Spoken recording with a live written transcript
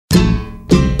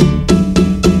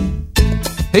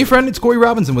Hey friend, it's Corey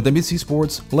Robinson with NBC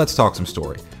Sports. Let's talk some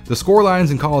story. The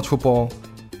scorelines in college football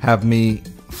have me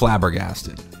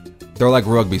flabbergasted. They're like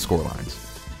rugby scorelines.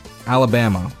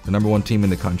 Alabama, the number one team in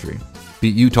the country,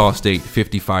 beat Utah State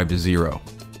 55-0.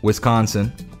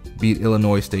 Wisconsin beat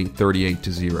Illinois State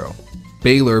 38-0.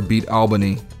 Baylor beat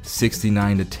Albany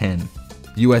 69-10.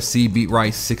 USC beat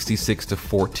Rice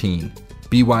 66-14.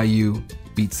 BYU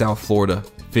beat South Florida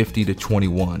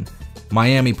 50-21.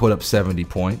 Miami put up 70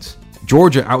 points.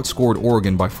 Georgia outscored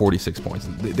Oregon by 46 points.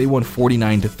 They won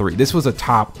 49-3. This was a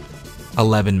top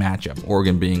 11 matchup.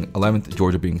 Oregon being 11th,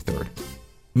 Georgia being 3rd.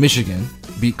 Michigan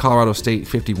beat Colorado State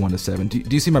 51-7.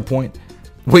 Do you see my point?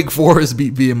 Wake Forest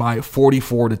beat VMI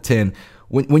 44-10.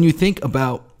 When you think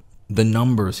about the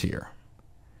numbers here,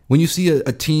 when you see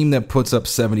a team that puts up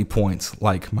 70 points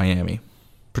like Miami,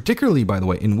 particularly, by the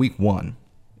way, in week 1,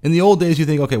 in the old days you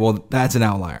think, okay, well, that's an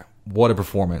outlier. What a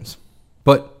performance.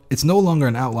 But it's no longer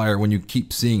an outlier when you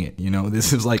keep seeing it.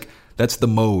 This is like, that's the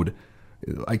mode.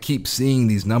 I keep seeing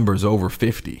these numbers over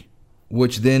 50,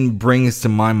 which then brings to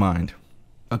my mind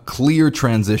a clear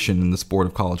transition in the sport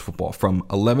of college football from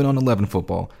 11-on-11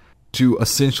 football to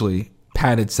essentially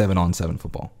padded 7-on-7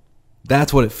 football.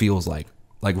 That's what it feels like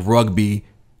rugby,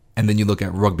 and then you look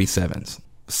at rugby sevens.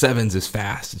 Sevens is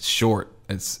fast, it's short,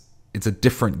 it's a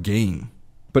different game,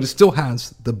 but it still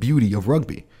has the beauty of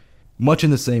rugby. Much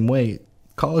in the same way,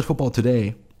 college football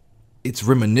today, it's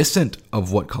reminiscent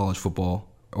of what college football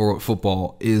or what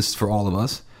football is for all of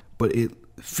us, but it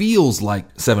feels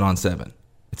like 7-on-7.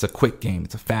 It's a quick game.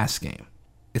 It's a fast game.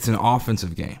 It's an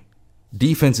offensive game.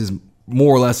 Defense is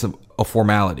more or less a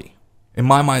formality. In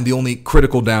my mind, the only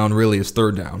critical down really is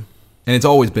third down, and it's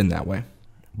always been that way.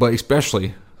 But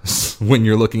especially when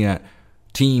you're looking at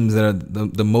teams that are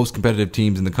the most competitive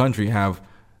teams in the country have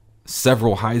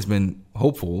several Heisman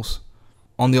hopefuls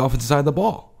on the offensive side of the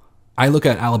ball. I look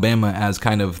at Alabama as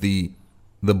kind of the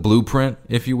blueprint,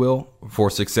 if you will,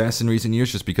 for success in recent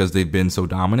years just because they've been so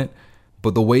dominant.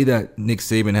 But the way that Nick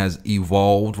Saban has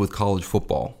evolved with college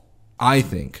football, I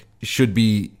think, should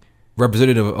be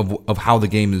representative of how the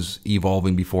game is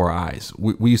evolving before our eyes.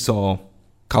 We saw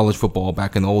college football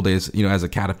back in the old days, as a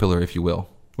caterpillar, if you will,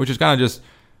 which is kind of just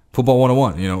football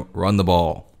 101, run the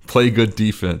ball, play good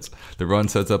defense, the run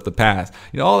sets up the pass,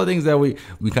 all the things that we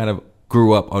kind of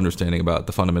grew up understanding about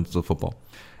the fundamentals of football.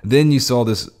 Then you saw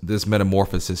this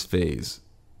metamorphosis phase,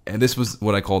 and this was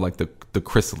what I call like the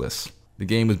chrysalis. The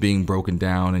game was being broken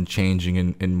down and changing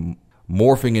and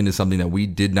morphing into something that we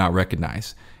did not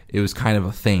recognize. It was kind of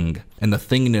a thing, and the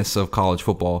thingness of college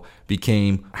football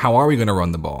became, how are we going to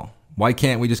run the ball? Why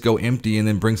can't we just go empty and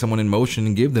then bring someone in motion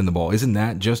and give them the ball? Isn't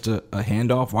that just a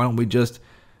handoff? Why don't we just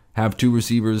have two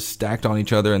receivers stacked on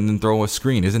each other and then throw a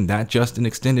screen? Isn't that just an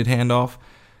extended handoff?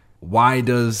 Why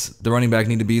does the running back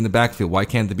need to be in the backfield? Why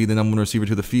can't they be the number one receiver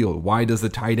to the field? Why does the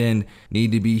tight end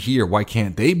need to be here? Why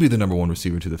can't they be the number one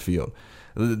receiver to the field?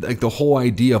 Like, the whole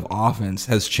idea of offense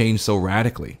has changed so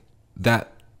radically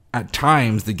that at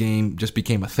times the game just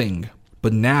became a thing.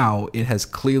 But now it has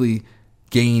clearly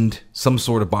gained some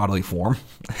sort of bodily form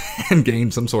and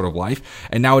gained some sort of life.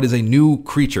 And now it is a new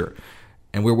creature.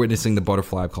 And we're witnessing the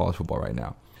butterfly of college football right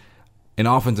now. An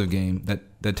offensive game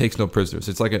that takes no prisoners.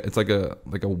 It's like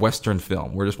a Western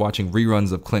film. We're just watching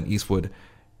reruns of Clint Eastwood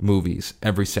movies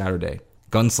every Saturday.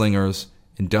 Gunslingers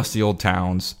in dusty old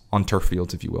towns on turf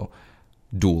fields, if you will,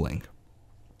 dueling.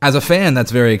 As a fan,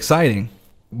 that's very exciting.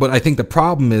 But I think the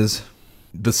problem is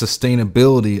the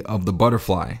sustainability of the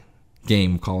butterfly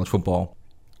game, college football.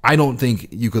 I don't think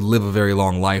you could live a very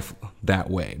long life that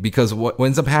way, because what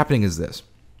ends up happening is this.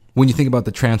 When you think about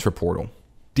the transfer portal,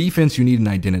 defense, you need an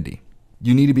identity.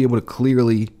 You need to be able to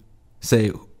clearly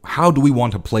say, how do we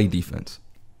want to play defense?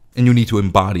 And you need to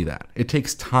embody that. It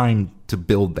takes time to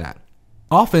build that.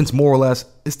 Offense, more or less,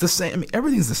 is the same. I mean,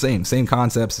 everything's the same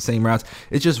concepts, the same routes.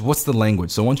 It's just, what's the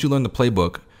language? So once you learn the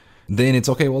playbook, then it's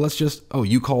okay, well, let's just,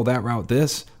 you call that route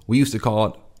this. We used to call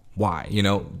it Y.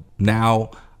 Now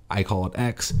I call it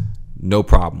X. No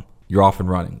problem. You're off and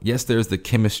running. Yes, there's the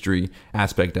chemistry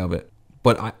aspect of it.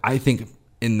 But I think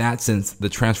in that sense, the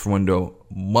transfer window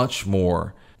much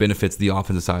more benefits the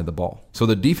offensive side of the ball. So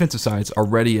the defensive side's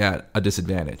already at a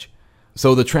disadvantage.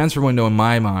 So the transfer window, in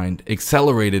my mind,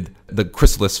 accelerated the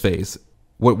chrysalis phase.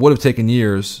 What would have taken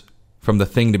years from the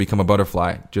thing to become a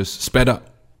butterfly just sped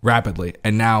up rapidly,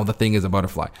 and now the thing is a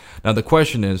butterfly. Now the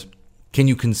question is, can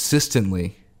you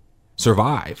consistently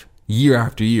survive year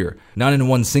after year, not in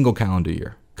one single calendar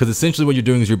year? Because essentially what you're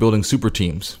doing is you're building super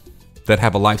teams that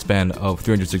have a lifespan of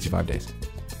 365 days.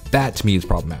 That, to me, is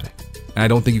problematic. And I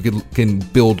don't think you can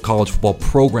build college football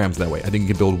programs that way. I think you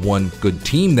can build one good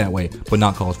team that way, but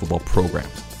not college football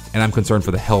programs. and I'm concerned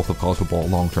for the health of college football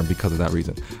long term because of that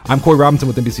reason. I'm Corey Robinson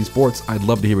with NBC Sports. I'd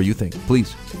love to hear what you think.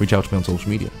 Please reach out to me on social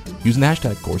media using the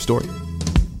hashtag CoreyStory.